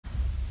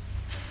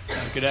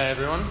Good day,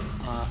 everyone.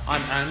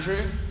 I'm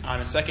Andrew.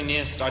 I'm a second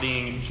year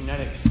studying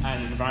genetics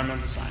and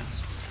environmental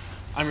science.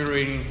 I'm going to be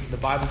reading the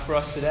Bible for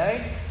us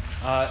today.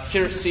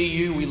 Here at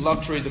CU, we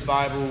love to read the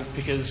Bible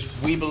because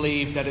we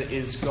believe that it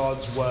is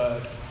God's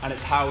Word, and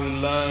it's how we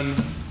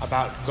learn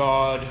about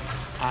God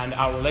and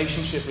our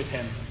relationship with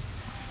Him.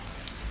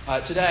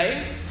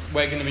 Today,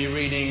 we're going to be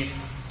reading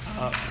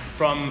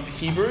from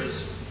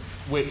Hebrews,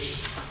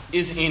 which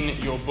is in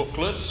your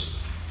booklets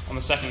on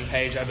the second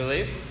page, I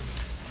believe.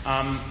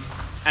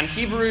 And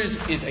Hebrews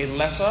is a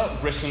letter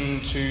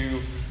written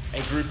to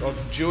a group of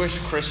Jewish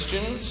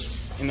Christians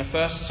in the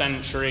first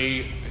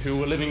century who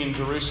were living in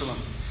Jerusalem.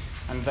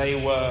 And they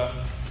were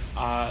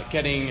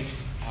getting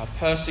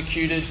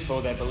persecuted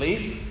for their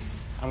belief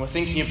and were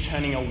thinking of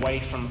turning away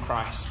from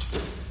Christ.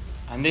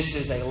 And this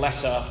is a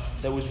letter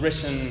that was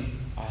written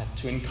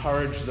to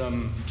encourage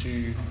them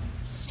to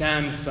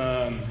stand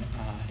firm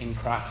in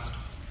Christ.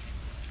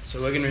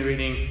 So we're going to be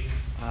reading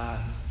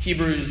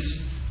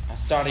Hebrews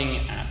starting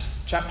at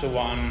chapter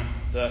 1,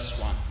 verse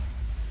 1.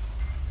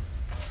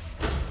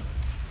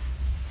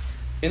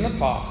 In the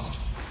past,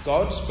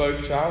 God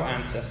spoke to our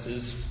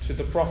ancestors through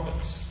the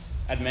prophets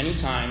at many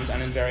times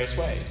and in various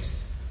ways.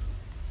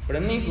 But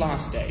in these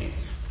last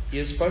days, He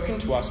has spoken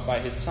to us by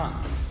His Son,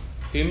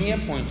 whom He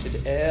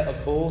appointed heir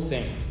of all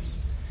things,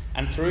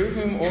 and through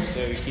whom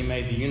also He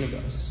made the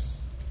universe.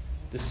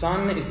 The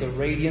Son is the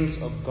radiance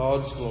of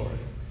God's glory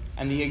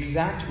and the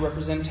exact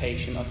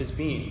representation of His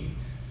being,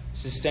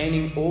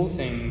 sustaining all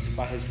things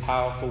by His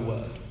powerful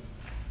word.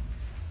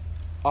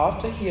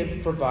 After He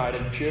had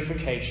provided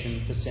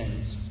purification for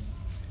sins,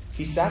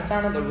 He sat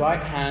down at the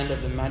right hand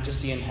of the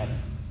Majesty in heaven.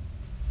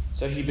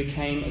 So He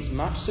became as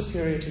much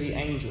superior to the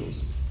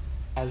angels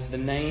as the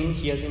name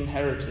He has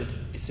inherited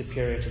is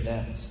superior to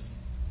theirs.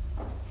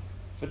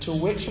 For to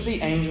which of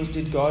the angels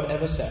did God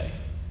ever say,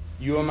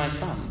 "You are my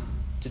Son,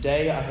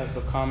 today I have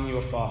become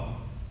your Father"?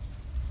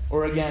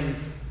 Or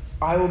again,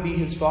 "I will be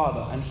his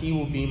Father, and he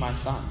will be my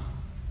Son"?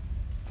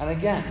 And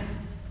again,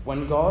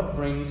 when God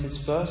brings His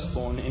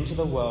firstborn into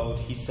the world,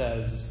 He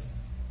says,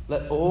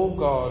 "Let all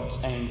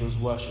God's angels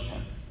worship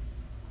Him."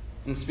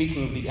 And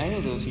speaking of the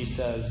angels, He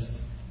says,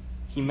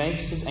 "He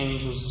makes His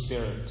angels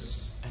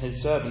spirits, and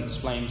His servants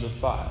flames of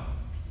fire."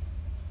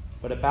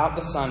 But about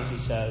the Son He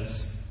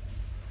says,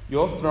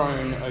 "Your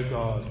throne, O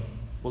God,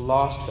 will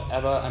last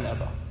forever and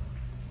ever.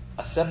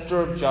 A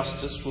scepter of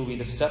justice will be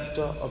the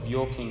scepter of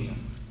your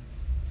kingdom.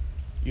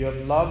 You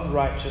have loved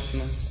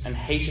righteousness and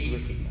hated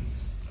wickedness.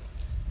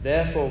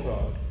 Therefore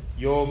God,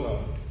 your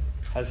God,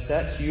 has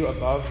set you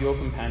above your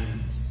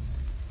companions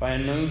by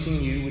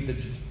anointing you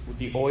with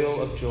the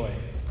oil of joy."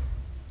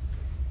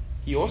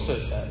 He also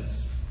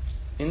says,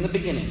 "In the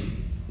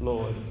beginning,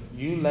 Lord,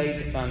 you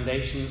laid the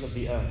foundations of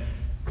the earth,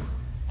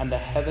 and the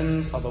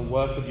heavens are the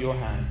work of your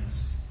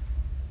hands.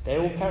 They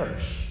will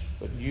perish,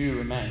 but you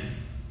remain.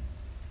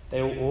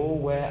 They will all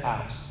wear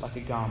out like a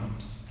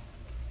garment,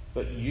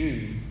 but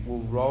you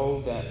will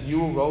roll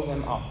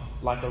them up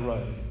like a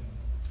robe.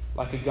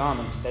 Like a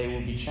garment they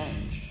will be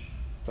changed,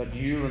 but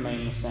you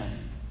remain the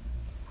same,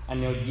 and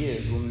your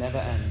years will never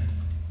end.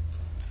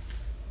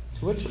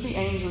 To which of the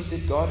angels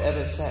did God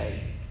ever say,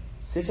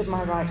 'Sit at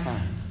my right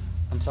hand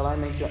until I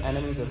make your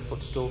enemies a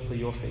footstool for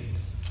your feet'?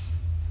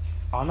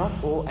 Are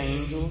not all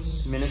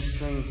angels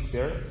ministering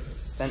spirits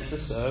sent to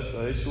serve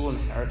those who will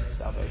inherit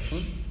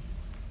salvation?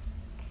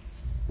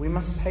 We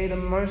must pay the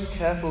most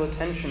careful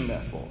attention,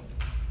 therefore,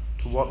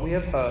 to what we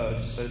have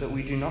heard, so that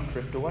we do not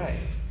drift away.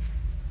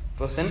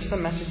 For since the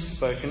message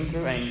spoken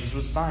through angels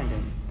was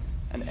binding,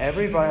 and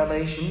every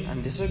violation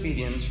and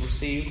disobedience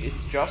received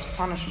its just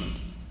punishment,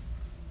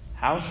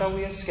 how shall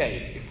we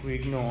escape if we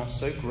ignore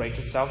so great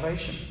a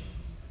salvation?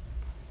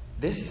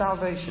 This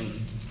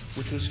salvation,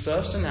 which was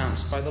first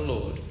announced by the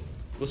Lord,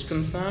 was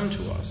confirmed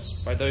to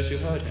us by those who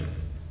heard Him.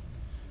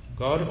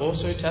 God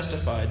also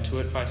testified to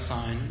it by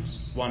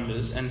signs,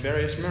 wonders, and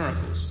various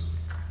miracles,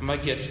 and by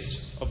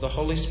gifts of the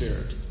Holy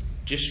Spirit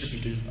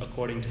distributed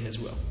according to His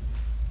will.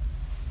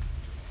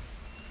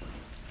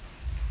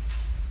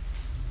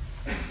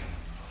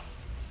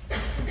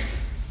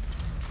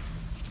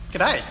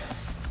 G'day.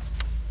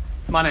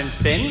 My name's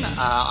Ben.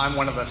 I'm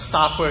one of the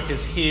staff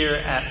workers here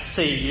at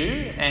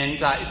CU,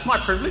 and it's my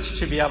privilege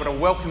to be able to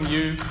welcome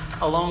you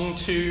along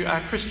to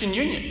Christian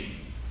Union.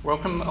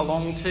 Welcome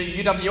along to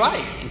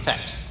UWA, in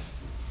fact.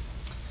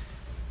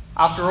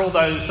 After all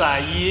those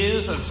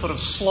years of sort of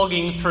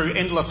slogging through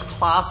endless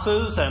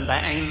classes and the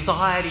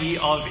anxiety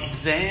of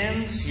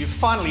exams, you've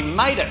finally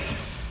made it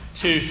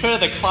to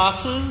further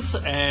classes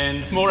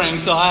and more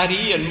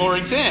anxiety and more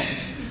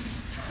exams.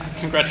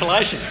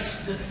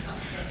 Congratulations.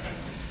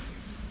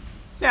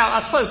 Now,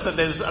 I suppose that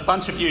there's a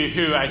bunch of you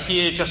who are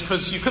here just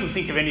because you couldn't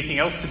think of anything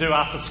else to do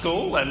after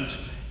school and,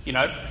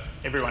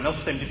 everyone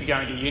else seemed to be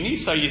going to uni,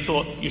 so you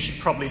thought you should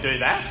probably do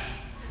that.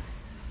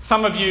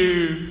 Some of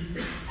you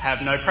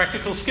have no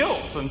practical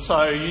skills, and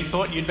so you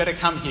thought you'd better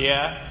come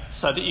here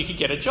so that you could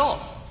get a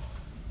job.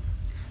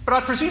 But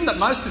I presume that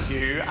most of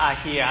you are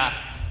here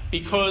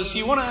because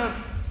you want to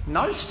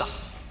know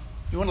stuff.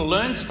 You want to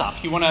learn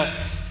stuff. You want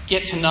to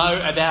get to know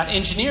about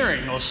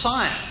engineering or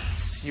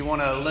science. You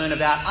want to learn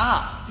about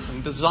arts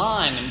and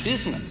design and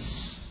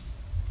business.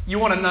 You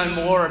want to know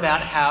more about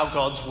how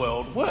God's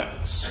world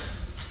works.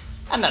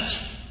 And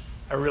that's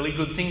a really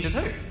good thing to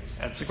do.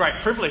 It's a great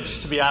privilege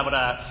to be able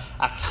to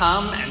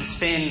come and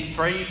spend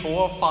 3,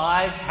 4,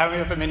 5,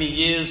 however many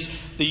years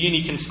the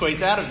uni can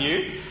squeeze out of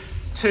you,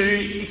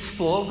 to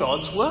explore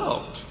God's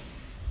world.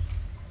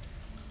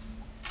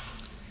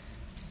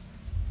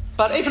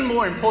 But even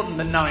more important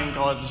than knowing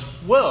God's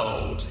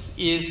world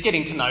is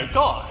getting to know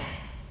God.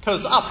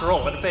 Because after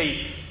all, it'd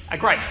be a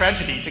great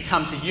tragedy to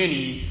come to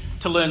uni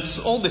to learn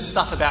all this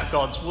stuff about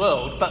God's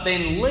world, but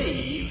then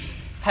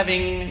leave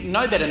having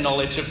no better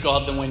knowledge of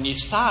God than when you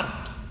started.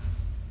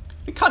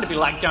 It'd kind of be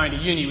like going to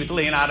uni with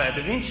Leonardo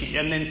da Vinci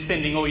and then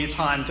spending all your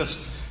time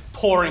just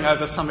poring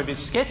over some of his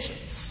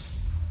sketches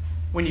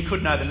when you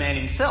could know the man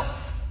himself.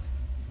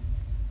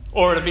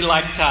 Or it'd be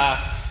like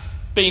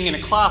being in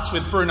a class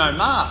with Bruno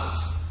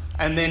Mars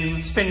and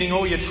then spending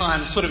all your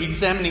time sort of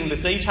examining the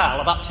detail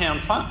of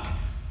Uptown Funk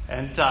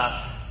and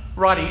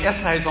writing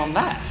essays on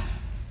that.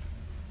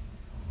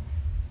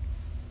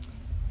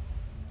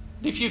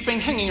 If you'd been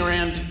hanging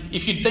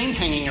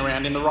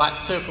around in the right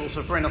circles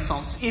of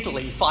Renaissance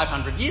Italy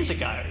 500 years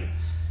ago,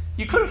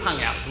 you could have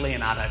hung out with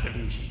Leonardo da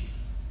Vinci.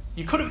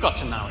 You could have got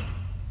to know him.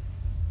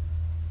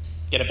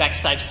 Get a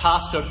backstage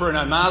pass to a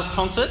Bruno Mars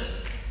concert,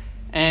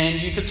 and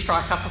you could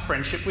strike up a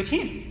friendship with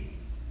him.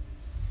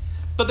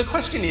 But the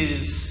question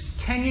is,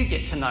 can you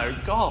get to know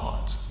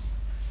God?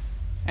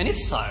 And if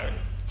so,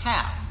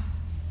 how?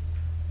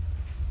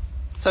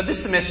 So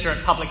this semester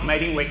at public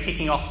meeting, we're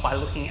kicking off by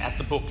looking at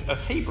the book of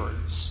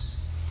Hebrews.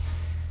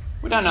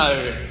 We don't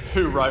know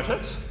who wrote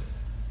it.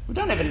 We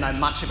don't even know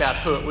much about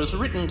who it was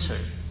written to.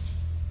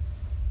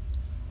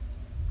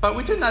 But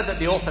we do know that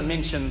the author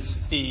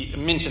mentions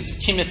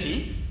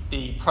Timothy,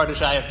 the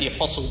protege of the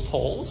Apostle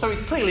Paul, so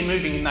he's clearly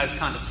moving in those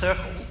kind of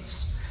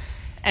circles.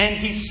 And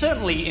he's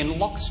certainly in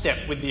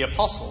lockstep with the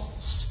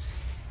apostles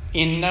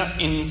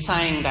in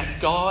saying that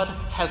God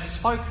has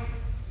spoken,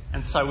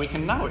 and so we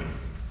can know him.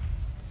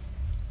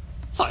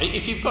 So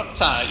if you've got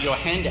your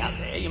handout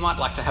there, you might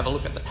like to have a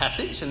look at the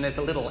passage, and there's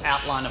a little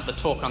outline of the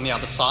talk on the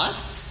other side.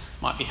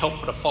 Might be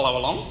helpful to follow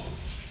along.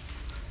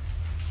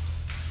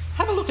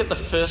 Have a look at the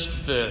first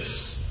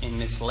verse in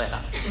this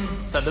letter.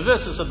 So the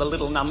verses are the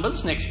little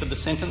numbers next to the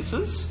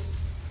sentences,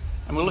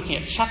 and we're looking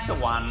at chapter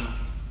 1,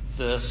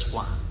 verse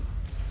 1.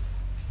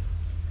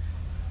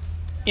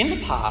 In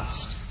the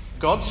past,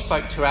 God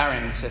spoke to our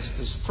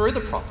ancestors through the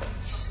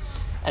prophets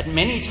at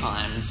many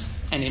times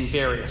and in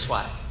various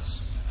ways.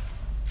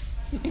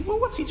 You think, well,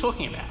 what's he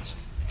talking about?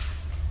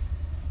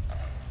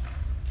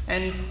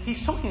 And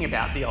he's talking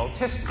about the Old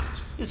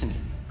Testament, isn't he?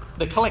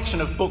 The collection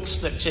of books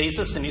that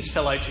Jesus and his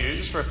fellow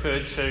Jews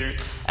referred to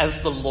as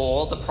the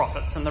law, the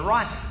prophets and the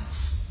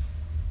writings.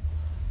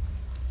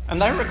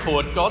 And they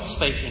record God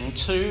speaking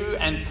to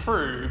and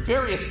through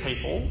various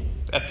people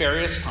at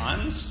various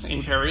times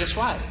in various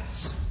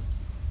ways.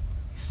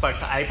 He spoke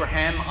to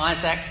Abraham,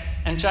 Isaac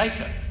and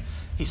Jacob.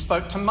 He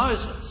spoke to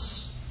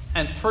Moses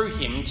and through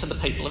him to the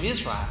people of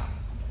Israel.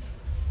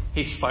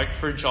 He spoke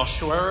through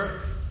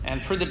Joshua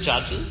and through the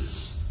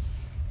judges,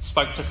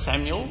 spoke to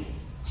Samuel,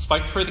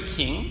 spoke through the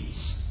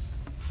kings,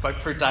 spoke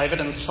through David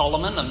and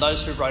Solomon and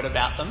those who wrote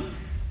about them.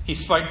 He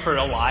spoke through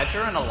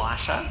Elijah and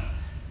Elisha,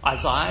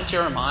 Isaiah,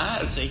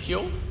 Jeremiah,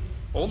 Ezekiel,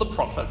 all the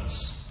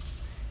prophets,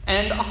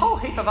 and a whole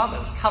heap of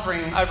others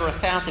covering over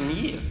 1,000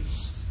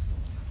 years,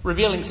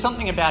 revealing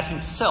something about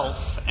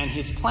himself and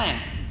his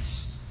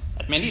plans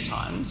at many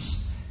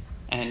times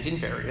and in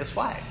various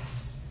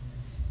ways.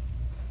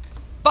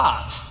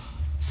 But,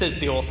 says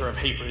the author of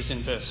Hebrews in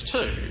verse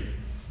 2,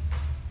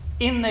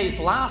 in these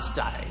last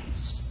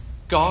days,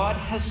 God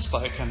has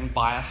spoken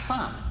by a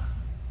son.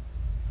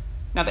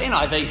 Now the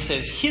NIV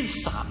says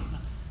his son,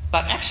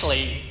 but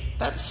actually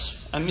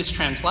that's a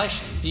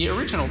mistranslation. The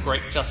original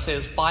Greek just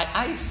says by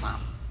a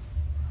son,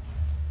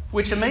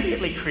 which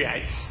immediately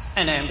creates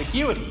an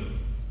ambiguity,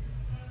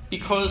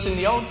 because in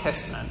the Old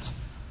Testament,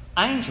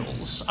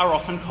 angels are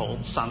often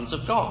called sons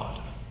of God.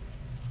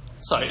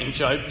 So in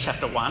Job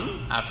chapter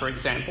 1, for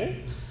example,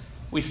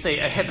 we see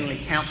a heavenly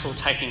council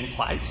taking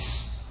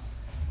place,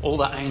 all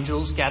the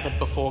angels gathered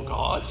before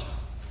God,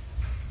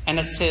 and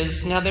it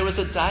says, now there was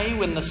a day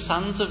when the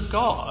sons of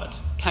God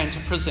came to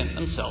present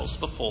themselves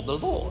before the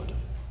Lord.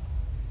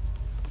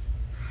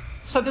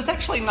 So there's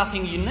actually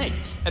nothing unique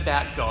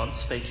about God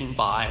speaking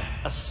by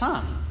a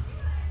son.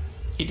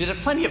 He did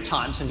it plenty of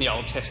times in the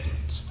Old Testament,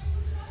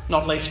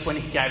 not least when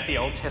he gave the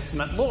Old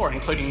Testament law,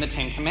 including the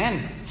Ten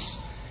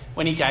Commandments,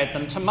 when he gave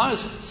them to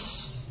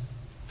Moses.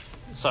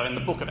 So in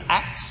the book of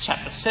Acts,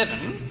 chapter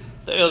 7,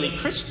 the early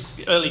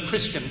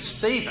Christian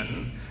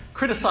Stephen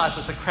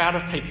criticises a crowd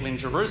of people in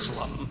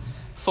Jerusalem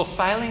for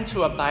failing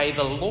to obey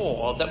the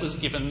law that was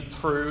given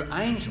through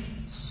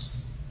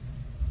angels.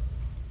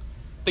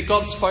 That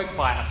God spoke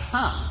by a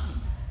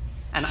son,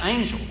 an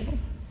angel,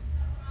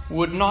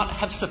 would not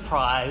have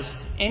surprised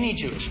any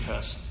Jewish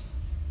person.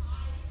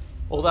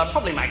 Although it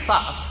probably makes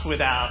us,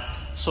 with our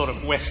sort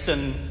of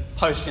Western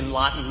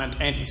post-Enlightenment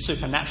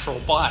anti-supernatural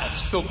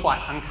bias feel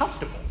quite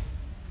uncomfortable.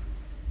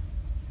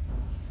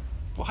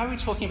 Why are we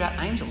talking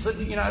about angels? It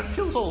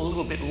feels all a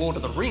little bit Lord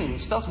of the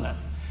Rings, doesn't it?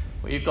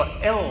 Where you've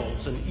got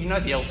elves, and you know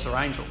the elves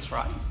are angels,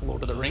 right?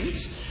 Lord of the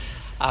Rings.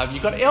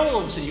 You've got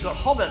elves and you've got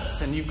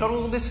hobbits and you've got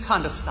all this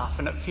kind of stuff,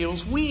 and it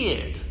feels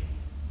weird.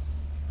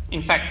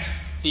 In fact,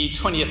 the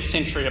 20th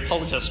century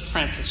apologist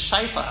Francis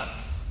Schaeffer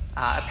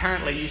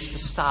apparently used to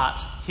start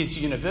his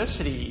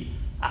university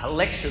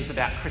lectures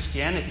about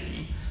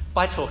Christianity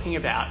by talking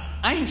about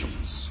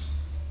angels,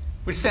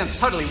 which sounds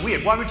totally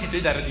weird. Why would you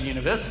do that at a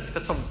university?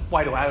 That's a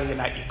way to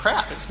alienate your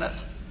crowd, isn't it?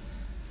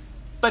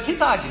 But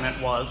his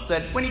argument was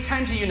that when he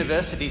came to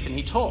universities and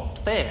he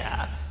talked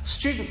there,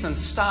 students and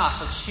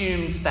staff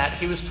assumed that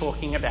he was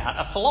talking about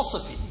a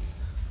philosophy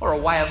or a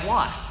way of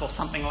life or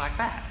something like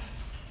that.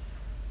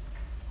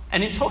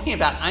 And in talking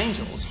about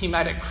angels, he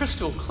made it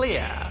crystal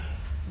clear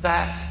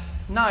that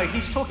no,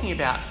 he's talking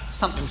about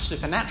something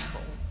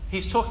supernatural.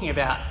 He's talking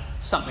about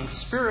something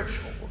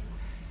spiritual.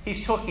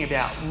 He's talking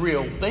about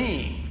real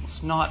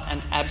beings, not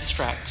an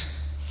abstract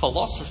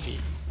philosophy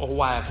or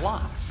way of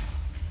life.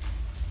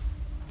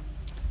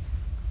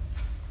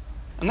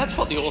 And that's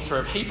what the author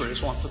of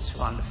Hebrews wants us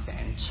to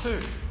understand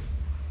too.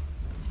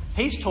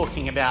 He's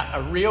talking about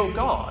a real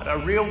God, a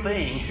real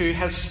being who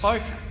has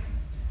spoken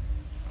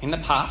in the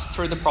past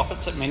through the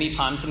prophets at many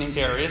times and in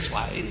various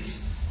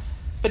ways.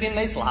 But in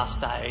these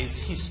last days,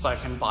 he's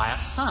spoken by a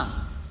son.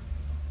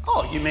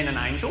 Oh, you mean an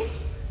angel?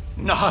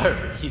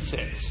 No, he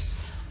says.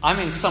 I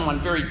mean someone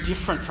very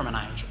different from an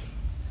angel.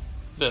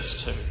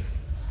 Verse 2.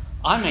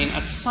 I mean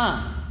a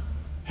son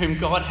whom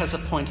God has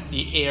appointed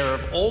the heir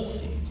of all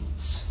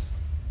things,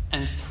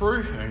 and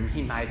through whom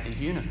he made the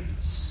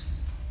universe.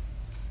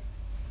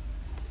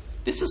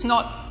 This is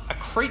not a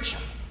creature.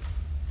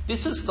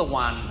 This is the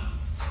one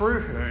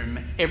through whom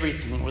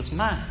everything was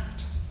made.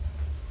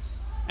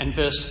 And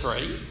verse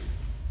 3,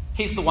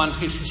 he's the one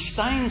who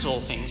sustains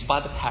all things by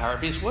the power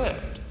of his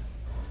word.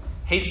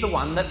 He's the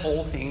one that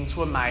all things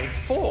were made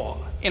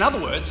for. In other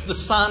words, the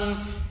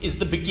Son is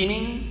the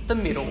beginning, the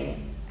middle,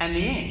 and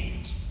the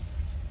end.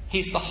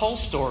 He's the whole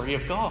story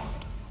of God.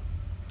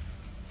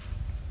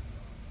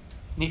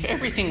 And if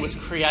everything was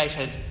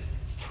created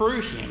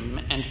through him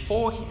and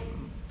for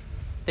him,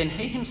 then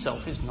he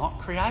himself is not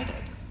created.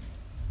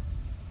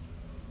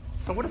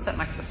 So what does that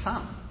make the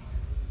Son?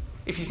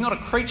 If he's not a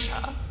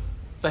creature,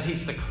 but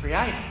he's the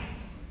creator,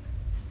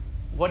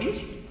 what is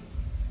he?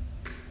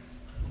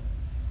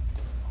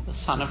 The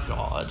Son of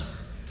God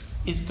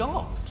is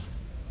God.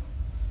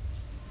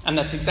 And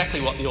that's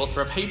exactly what the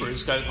author of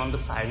Hebrews goes on to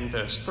say in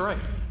verse 3.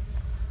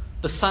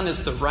 The Son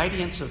is the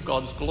radiance of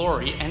God's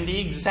glory and the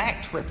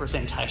exact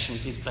representation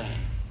of his being.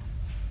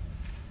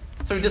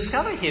 So we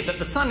discover here that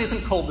the Son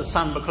isn't called the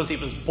Son because he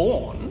was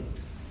born.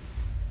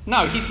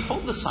 No, he's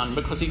called the Son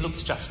because he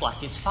looks just like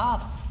his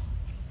Father.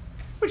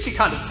 Which you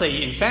kind of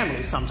see in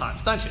families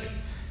sometimes, don't you?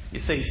 You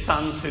see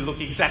sons who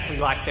look exactly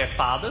like their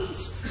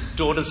fathers,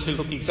 daughters who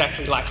look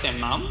exactly like their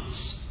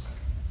mums.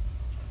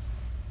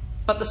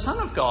 But the Son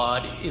of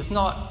God is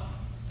not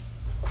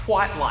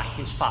quite like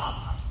his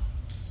Father.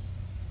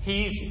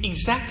 He's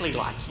exactly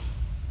like him.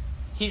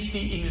 He's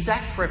the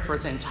exact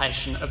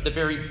representation of the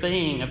very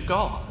being of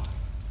God.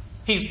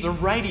 He's the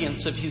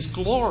radiance of his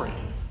glory.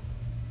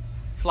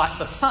 It's like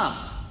the sun,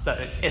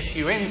 the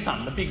S-U-N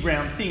sun, the big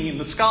round thing in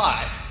the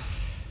sky,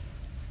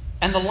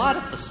 and the light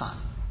of the sun.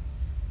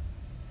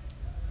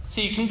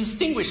 So you can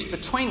distinguish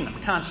between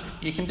them, can't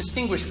you? You can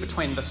distinguish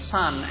between the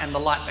sun and the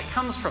light that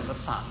comes from the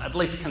sun, at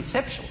least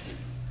conceptually.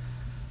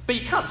 But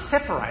you can't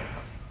separate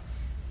them.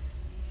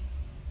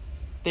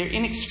 They're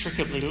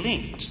inextricably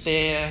linked.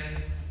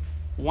 They're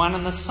one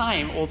and the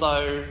same,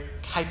 although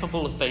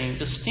capable of being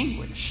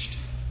distinguished.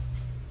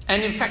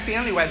 And in fact, the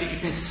only way that you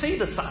can see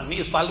the sun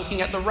is by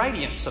looking at the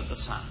radiance of the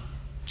sun.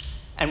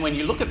 And when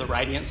you look at the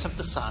radiance of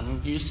the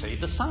sun, you see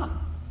the sun.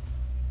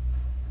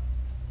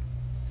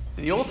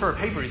 The author of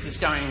Hebrews is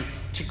going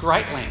to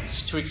great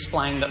lengths to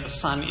explain that the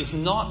Son is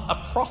not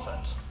a prophet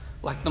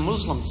like the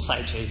Muslims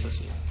say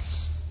Jesus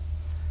is.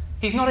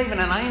 He's not even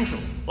an angel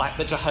like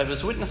the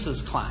Jehovah's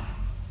Witnesses claim.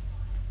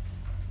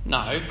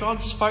 No,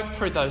 God spoke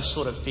through those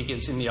sort of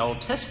figures in the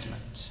Old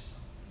Testament.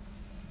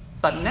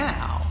 But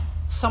now,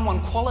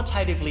 someone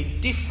qualitatively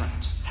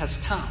different has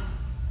come.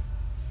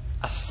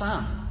 A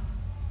Son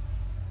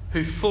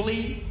who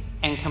fully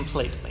and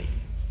completely,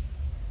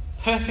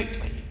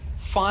 perfectly,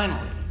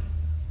 finally,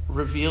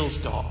 reveals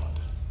God,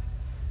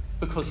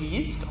 because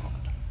he is God.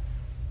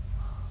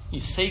 You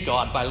see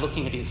God by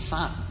looking at his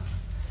Son,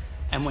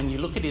 and when you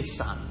look at his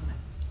Son,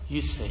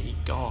 you see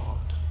God.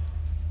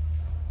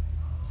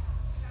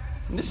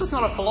 And this is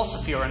not a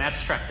philosophy or an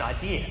abstract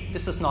idea.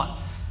 This is not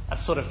a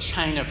sort of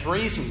chain of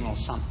reasoning or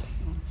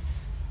something.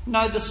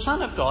 No, the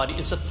Son of God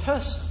is a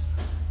person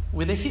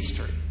with a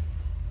history.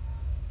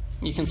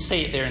 You can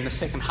see it there in the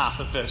second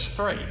half of verse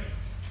 3,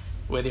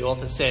 where the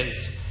author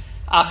says,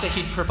 after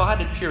he'd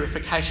provided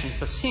purification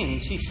for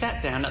sins, he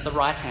sat down at the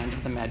right hand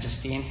of the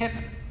Majesty in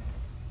heaven.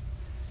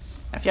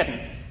 Now, if you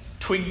hadn't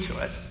twigged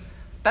to it,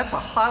 That's a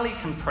highly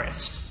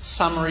compressed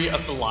summary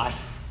of the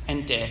life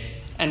and death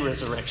and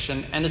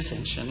resurrection and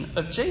ascension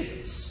of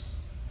Jesus.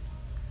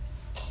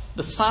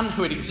 The Son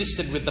who had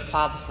existed with the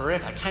Father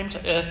forever came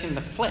to earth in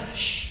the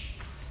flesh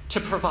to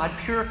provide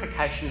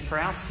purification for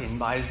our sin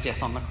by his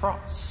death on the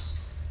cross.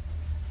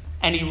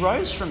 And he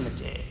rose from the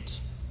dead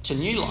to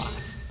new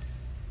life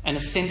and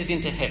ascended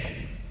into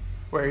heaven,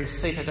 where he is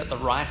seated at the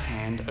right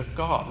hand of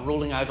God,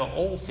 ruling over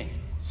all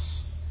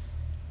things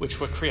which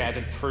were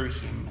created through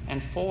him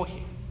and for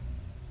him.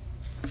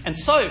 And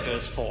so,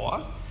 verse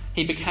 4,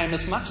 he became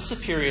as much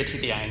superior to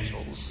the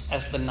angels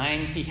as the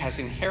name he has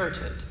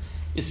inherited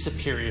is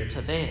superior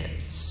to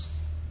theirs.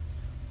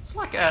 It's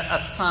like a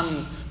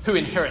son who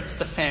inherits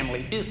the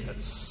family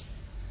business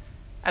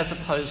as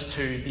opposed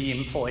to the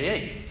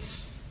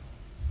employees.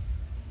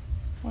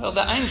 Well,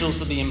 the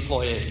angels are the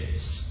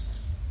employees.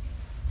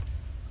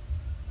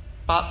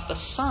 But the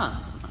Son,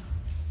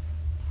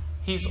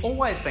 he's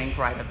always been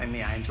greater than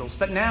the angels,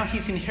 but now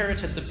he's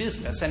inherited the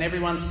business and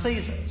everyone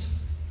sees it.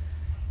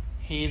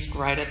 He is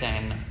greater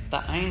than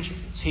the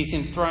angels. He's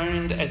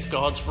enthroned as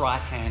God's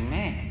right-hand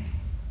man.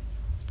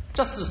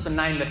 Just as the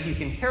name that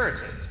he's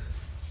inherited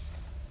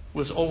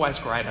was always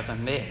greater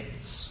than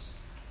theirs.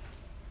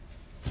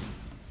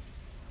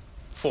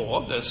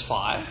 4, verse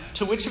 5,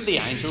 to which of the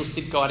angels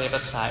did God ever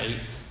say,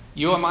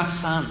 "You are my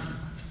son,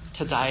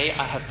 today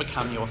I have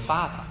become your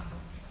father"?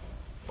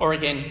 Or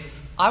again,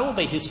 "I will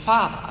be his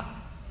father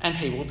and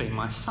he will be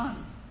my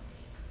son"?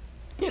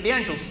 Yeah, the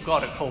angels of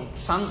God are called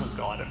sons of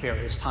God at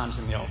various times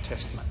in the Old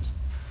Testament.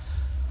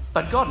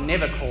 But God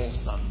never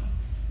calls them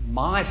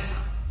my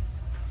son.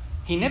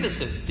 He never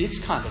says this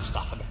kind of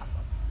stuff about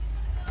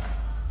them.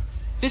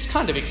 This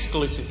kind of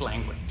exclusive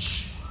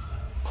language,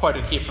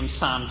 quoted here from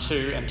Psalm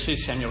 2 and 2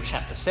 Samuel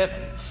chapter 7,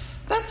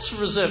 that's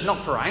reserved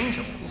not for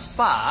angels,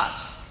 but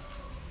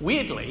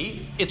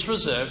weirdly, it's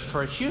reserved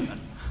for a human.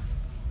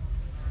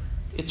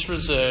 It's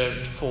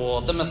reserved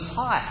for the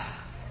Messiah,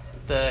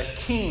 the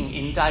king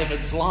in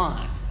David's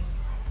line.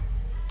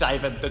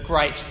 David, the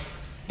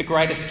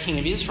greatest king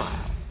of Israel,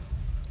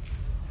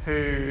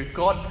 who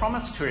God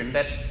promised to him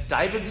that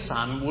David's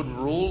son would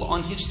rule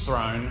on his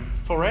throne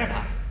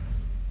forever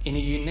in a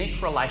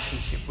unique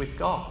relationship with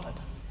God,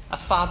 a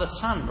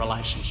father-son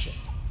relationship.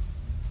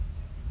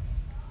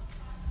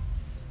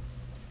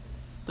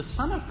 The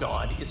Son of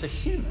God is a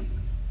human,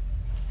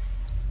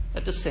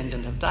 a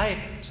descendant of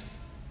David.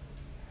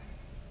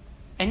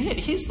 And yet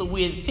here's the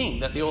weird thing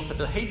that the author of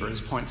the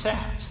Hebrews points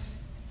out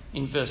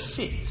in verse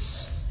 6.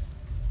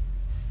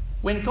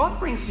 When God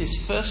brings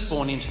his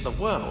firstborn into the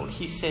world,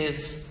 he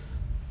says,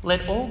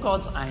 "Let all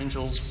God's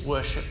angels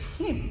worship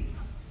him."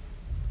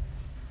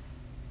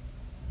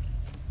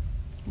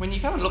 When you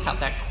go and look up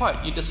that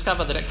quote, you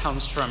discover that it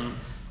comes from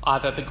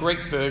either the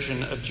Greek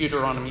version of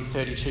Deuteronomy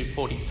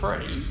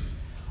 32:43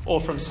 or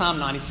from Psalm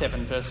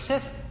 97 verse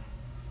 7.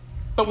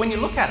 But when you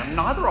look at them,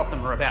 neither of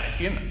them are about a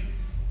human.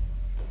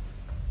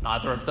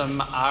 Neither of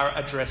them are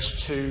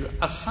addressed to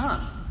a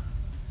son.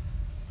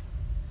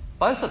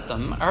 Both of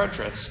them are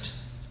addressed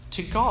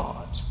to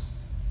God.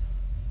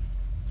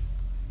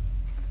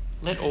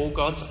 Let all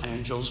God's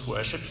angels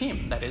worship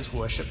him, that is,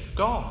 worship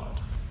God.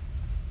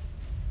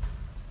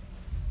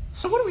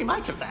 So what do we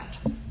make of that?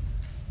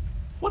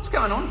 What's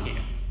going on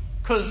here?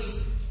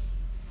 Because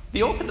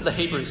the author of the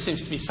Hebrews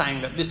seems to be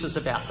saying that this is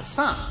about the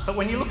Son, but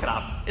when you look it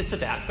up, it's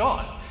about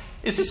God.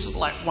 Is this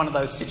like one of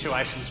those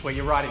situations where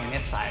you're writing an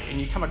essay and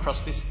you come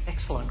across this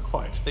excellent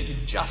quote that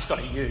you've just got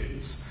to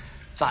use,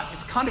 but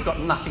it's kind of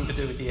got nothing to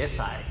do with the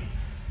essay?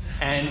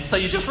 And so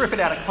you just rip it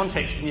out of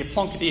context and you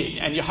plonk it in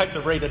and you hope the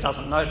reader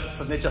doesn't notice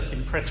and they're just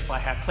impressed by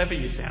how clever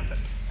you sounded.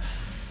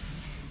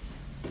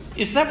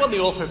 Is that what the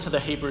author to the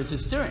Hebrews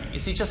is doing?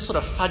 Is he just sort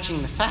of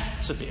fudging the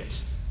facts a bit?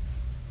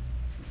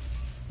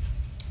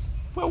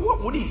 Well,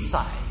 what would he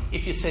say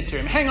if you said to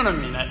him, "Hang on a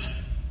minute,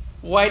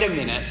 wait a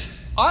minute,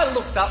 I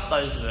looked up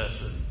those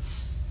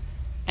verses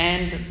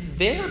and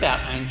they're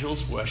about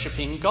angels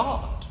worshipping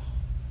God"?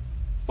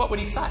 What would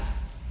he say?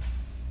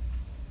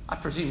 I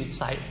presume he'd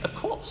say, "Of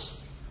course.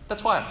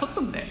 That's why I put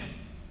them there.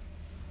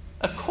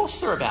 Of course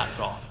they're about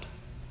God.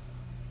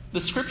 The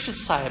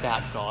scriptures say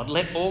about God,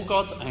 let all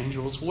God's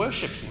angels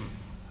worship him."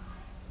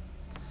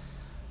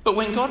 But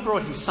when God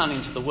brought his son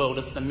into the world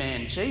as the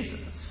man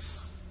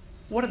Jesus,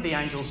 what did the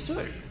angels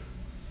do?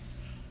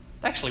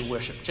 They actually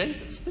worshipped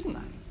Jesus, didn't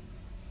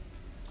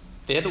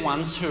they? They're the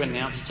ones who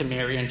announced to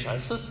Mary and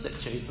Joseph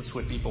that Jesus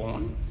would be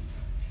born.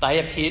 They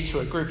appeared to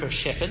a group of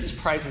shepherds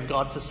praising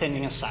God for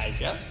sending a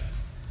saviour.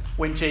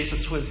 When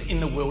Jesus was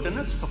in the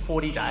wilderness for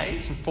 40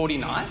 days and 40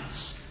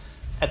 nights,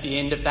 at the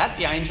end of that,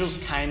 the angels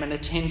came and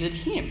attended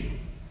him.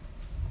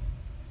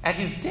 At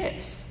his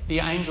death, the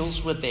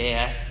angels were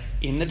there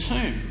in the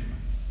tomb.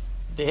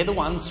 They're the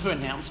ones who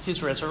announced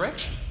his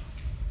resurrection.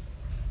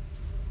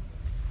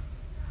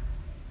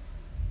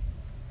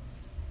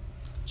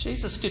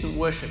 Jesus didn't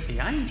worship the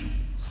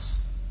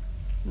angels.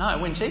 No,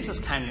 when Jesus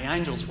came, the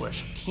angels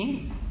worshipped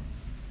him.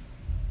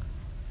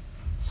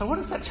 So what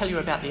does that tell you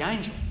about the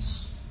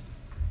angels?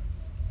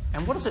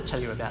 And what does it tell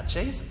you about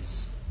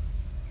Jesus?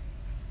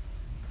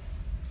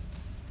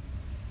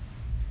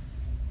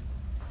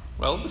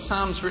 Well, the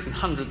Psalms written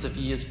hundreds of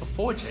years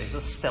before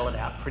Jesus spell it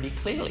out pretty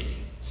clearly,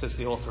 says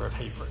the author of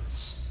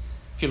Hebrews.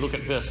 If you look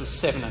at verses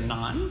 7 to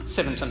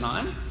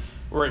 9,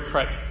 where he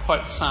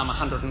quotes Psalm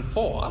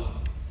 104,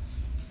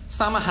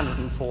 Psalm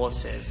 104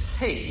 says,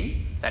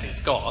 He, that is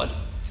God,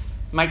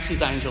 makes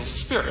his angels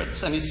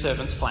spirits and his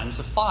servants flames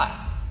of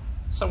fire.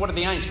 So what are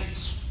the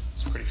angels?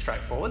 It's pretty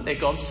straightforward. They're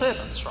God's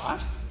servants,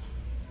 right?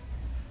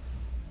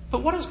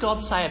 But what does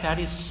God say about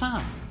his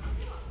Son?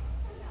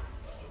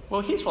 Well,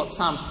 here's what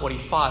Psalm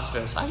 45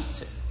 verse 8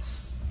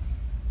 says.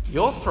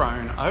 Your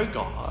throne, O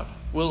God,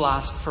 will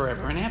last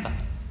forever and ever.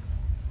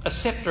 A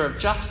sceptre of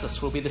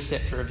justice will be the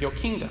sceptre of your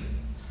kingdom.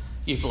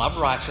 You've loved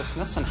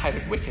righteousness and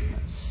hated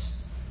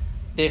wickedness.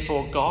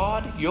 Therefore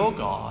God, your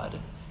God,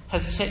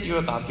 has set you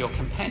above your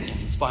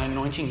companions by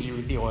anointing you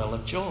with the oil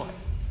of joy.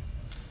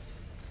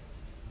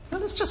 Now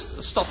let's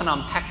just stop and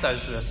unpack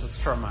those verses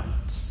for a moment.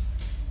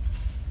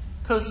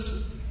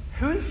 Because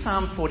who is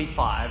Psalm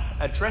 45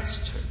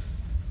 addressed to?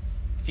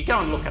 If you go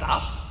and look it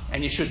up,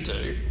 and you should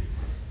do,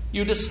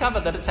 you'll discover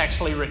that it's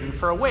actually written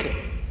for a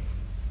wedding.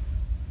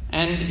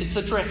 And it's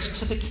addressed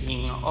to the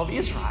King of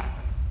Israel.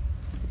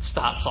 It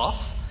starts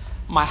off,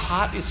 my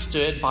heart is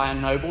stirred by a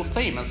noble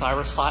theme as I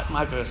recite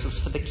my verses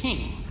for the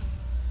King.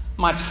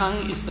 My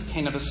tongue is the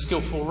pen of a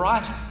skillful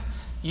writer.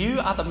 You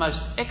are the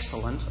most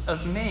excellent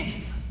of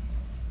men.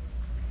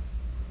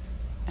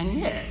 And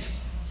yet,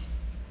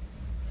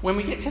 when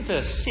we get to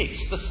verse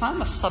 6, the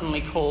psalmist suddenly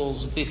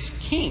calls this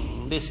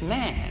king, this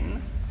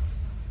man,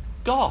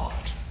 God.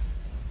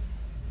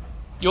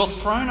 Your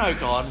throne, O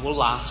God, will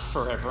last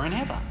forever and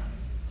ever.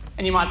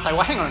 And you might say,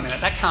 well, hang on a minute,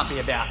 that can't be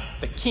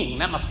about the king,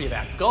 that must be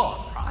about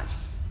God, right?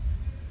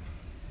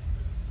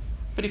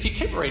 But if you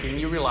keep reading,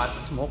 you realise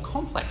it's more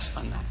complex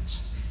than that.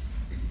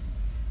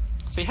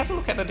 So you have a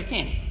look at it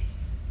again.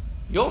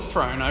 Your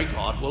throne, O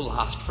God, will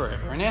last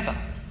forever and ever.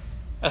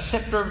 A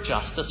sceptre of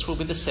justice will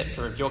be the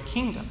sceptre of your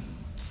kingdom.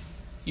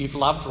 You've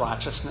loved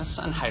righteousness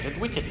and hated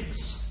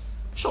wickedness.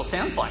 Sure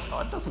sounds like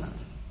God, doesn't it?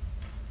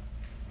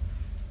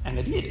 And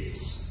it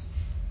is.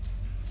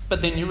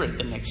 But then you read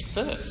the next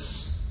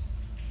verse.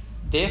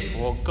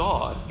 Therefore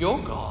God,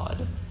 your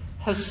God,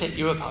 has set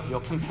you above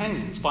your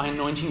companions by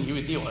anointing you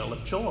with the oil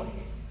of joy.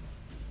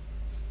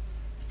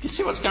 Do you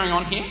see what's going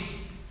on here?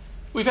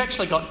 We've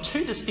actually got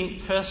two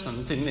distinct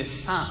persons in this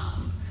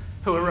psalm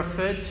who are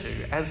referred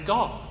to as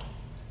God.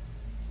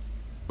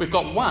 We've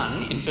got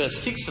one in verse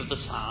 6 of the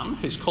psalm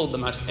who's called the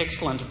most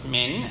excellent of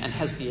men and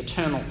has the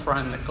eternal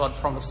throne that God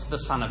promised to the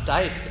son of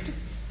David.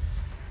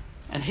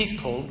 And he's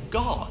called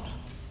God.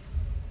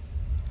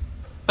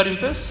 But in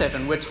verse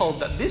 7 we're told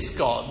that this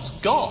God's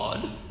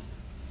God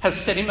has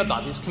set him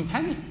above his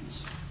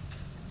companions.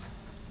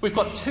 We've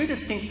got two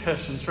distinct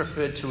persons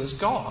referred to as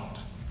God.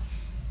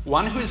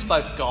 One who is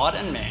both God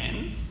and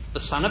man, the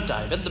son of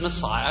David, the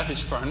Messiah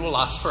whose throne will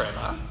last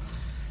forever,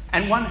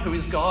 and one who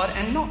is God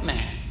and not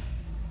man,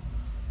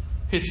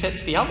 who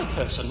sets the other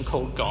person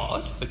called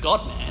God, the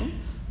God-man,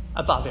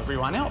 above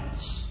everyone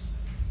else.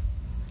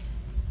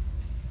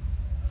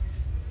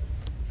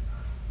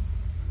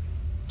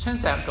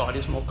 Turns out God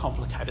is more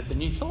complicated than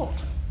you thought.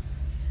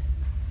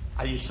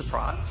 Are you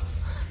surprised?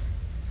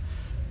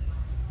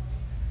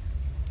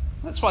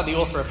 That's why the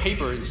author of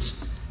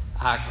Hebrews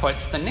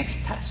quotes the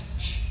next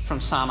passage from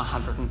Psalm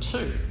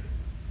 102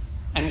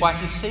 and why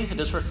he sees it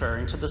as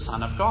referring to the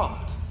Son of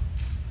God.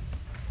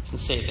 You can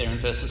see it there in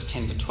verses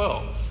 10 to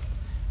 12.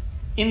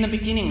 In the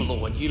beginning,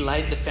 Lord, you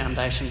laid the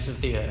foundations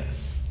of the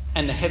earth,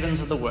 and the heavens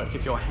are the work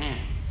of your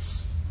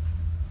hands.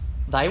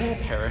 They will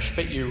perish,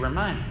 but you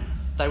remain.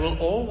 They will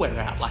all wear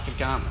out like a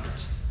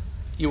garment.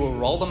 You will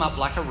roll them up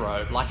like a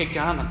robe, like a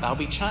garment they'll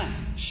be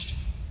changed.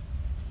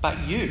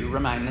 But you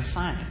remain the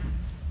same,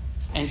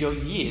 and your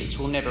years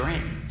will never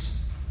end.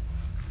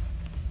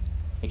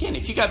 Again,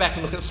 if you go back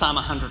and look at Psalm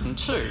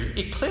 102,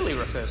 it clearly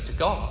refers to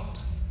God.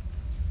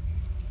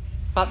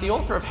 But the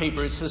author of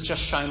Hebrews has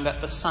just shown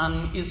that the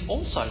Son is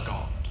also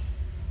God.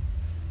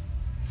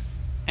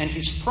 And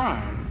his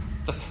throne,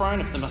 the throne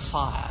of the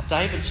Messiah,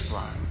 David's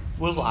throne,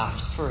 will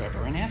last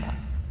forever and ever.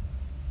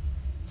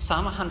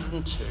 Psalm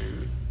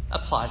 102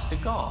 applies to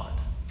God.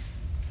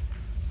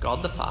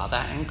 God the Father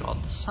and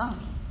God the Son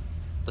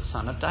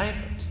of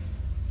David,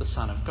 the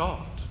Son of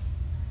God.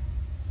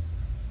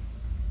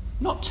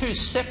 Not two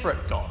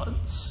separate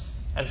gods,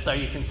 as though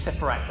you can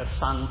separate the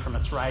sun from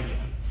its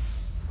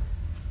radiance,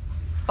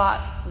 but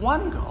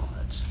one God,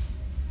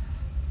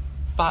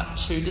 but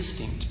two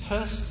distinct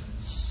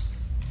persons.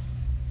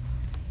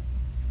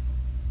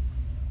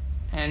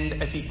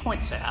 And as he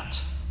points out,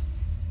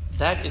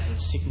 that is a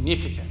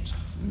significant,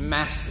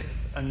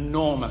 massive,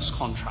 enormous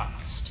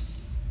contrast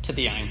to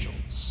the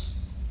angels.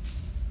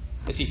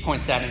 As he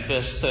points out in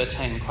verse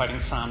 13, quoting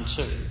Psalm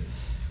 2,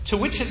 to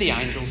which of the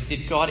angels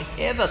did God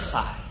ever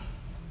say,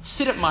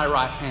 sit at my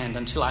right hand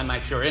until I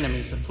make your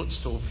enemies a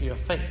footstool for your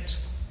feet?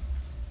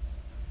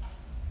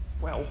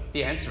 Well,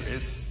 the answer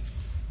is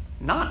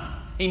none.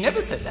 He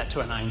never said that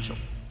to an angel.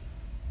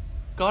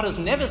 God has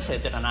never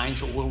said that an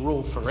angel will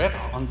rule forever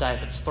on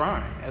David's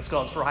throne as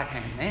God's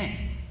right-hand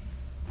man.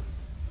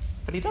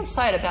 But he does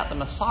say it about the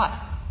Messiah,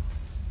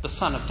 the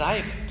Son of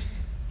David,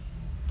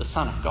 the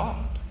Son of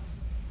God.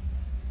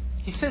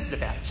 He says it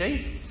about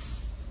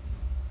Jesus.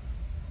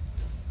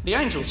 The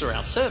angels are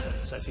our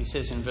servants, as he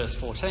says in verse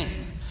 14,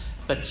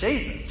 but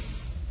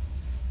Jesus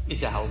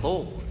is our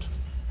Lord.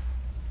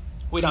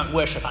 We don't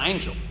worship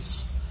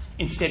angels.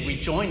 Instead, we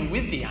join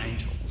with the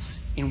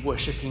angels in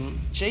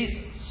worshipping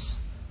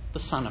Jesus, the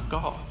Son of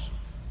God.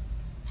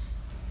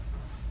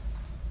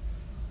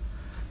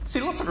 See,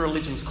 lots of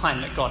religions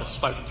claim that God has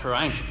spoken through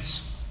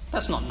angels.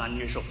 That's not an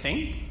unusual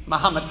thing.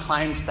 Muhammad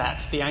claimed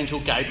that the angel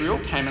Gabriel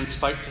came and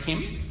spoke to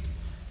him.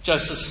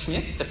 Joseph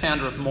Smith, the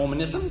founder of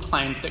Mormonism,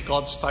 claimed that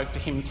God spoke to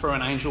him through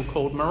an angel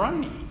called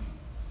Moroni.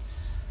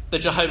 The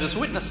Jehovah's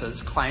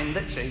Witnesses claim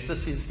that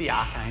Jesus is the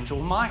archangel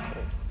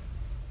Michael.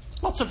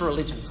 Lots of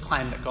religions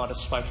claim that God has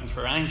spoken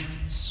through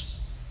angels.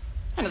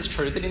 And it's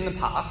true that in the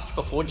past,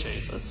 before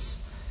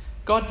Jesus,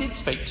 God did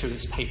speak to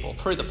his people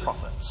through the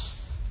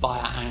prophets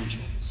via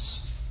angels.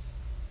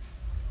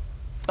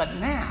 But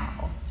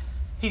now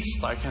he's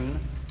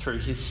spoken through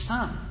his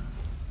Son,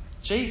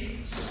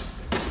 Jesus,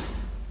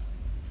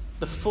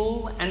 the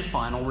full and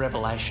final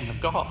revelation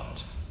of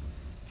God.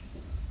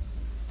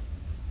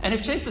 And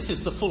if Jesus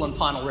is the full and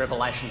final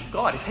revelation of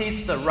God, if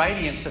he's the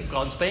radiance of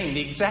God's being,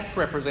 the exact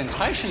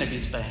representation of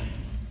his being,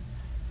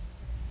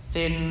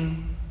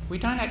 then we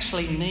don't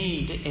actually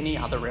need any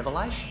other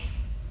revelation.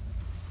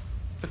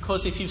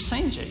 Because if you've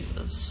seen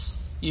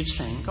Jesus, you've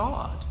seen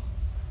God.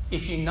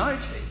 If you know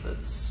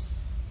Jesus,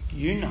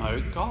 you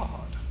know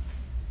God.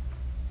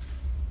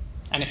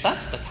 And if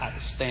that's the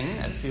case, then,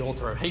 as the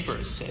author of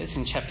Hebrews says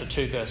in chapter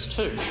 2, verse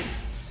 2,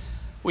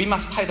 we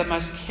must pay the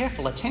most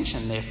careful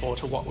attention, therefore,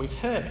 to what we've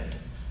heard,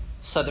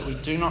 so that we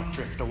do not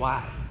drift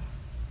away.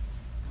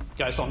 It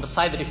goes on to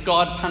say that if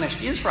God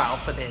punished Israel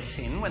for their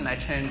sin when they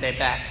turned their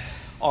back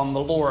on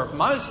the law of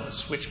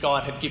Moses, which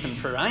God had given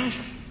through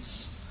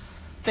angels,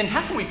 then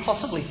how can we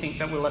possibly think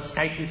that we'll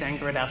escape his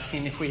anger at our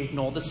sin if we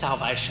ignore the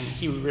salvation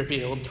he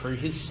revealed through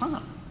his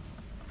Son?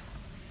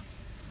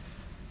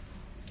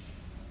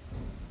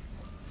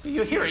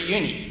 You're here at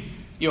uni,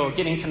 you're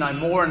getting to know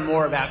more and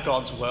more about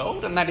God's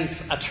world, and that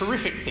is a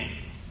terrific thing.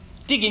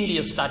 Dig into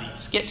your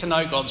studies, get to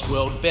know God's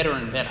world better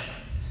and better.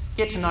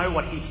 Get to know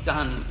what he's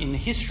done in the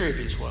history of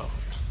his world.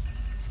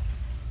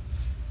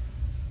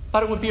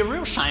 But it would be a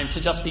real shame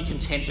to just be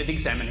content with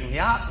examining the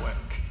artwork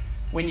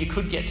when you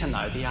could get to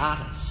know the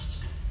artist.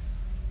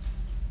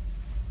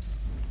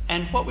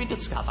 And what we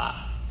discover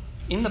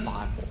in the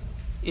Bible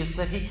is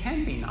that he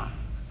can be known,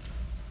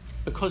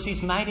 because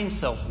he's made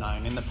himself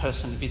known in the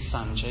person of his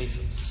Son,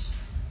 Jesus.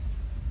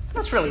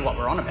 That's really what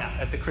we're on about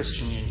at the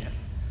Christian Union.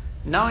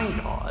 Knowing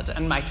God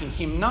and making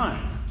him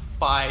known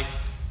by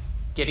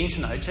getting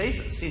to know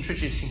Jesus,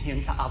 introducing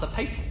him to other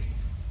people.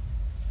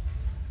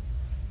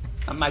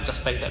 It may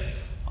just be that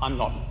I'm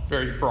not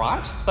very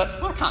bright,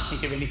 but I can't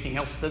think of anything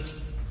else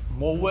that's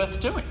more worth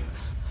doing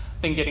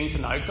than getting to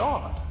know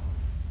God.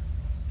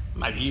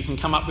 Maybe you can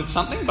come up with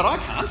something, but I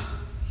can't.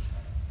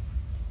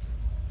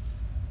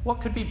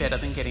 What could be better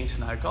than getting to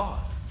know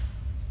God?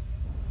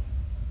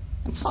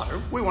 And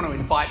so we want to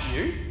invite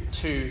you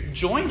to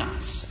join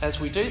us as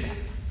we do that,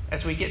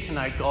 as we get to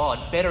know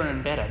God better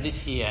and better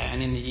this year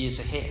and in the years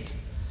ahead,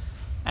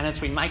 and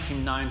as we make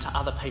him known to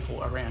other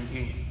people around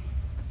you.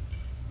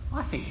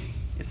 I think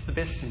it's the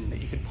best thing that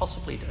you could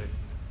possibly do.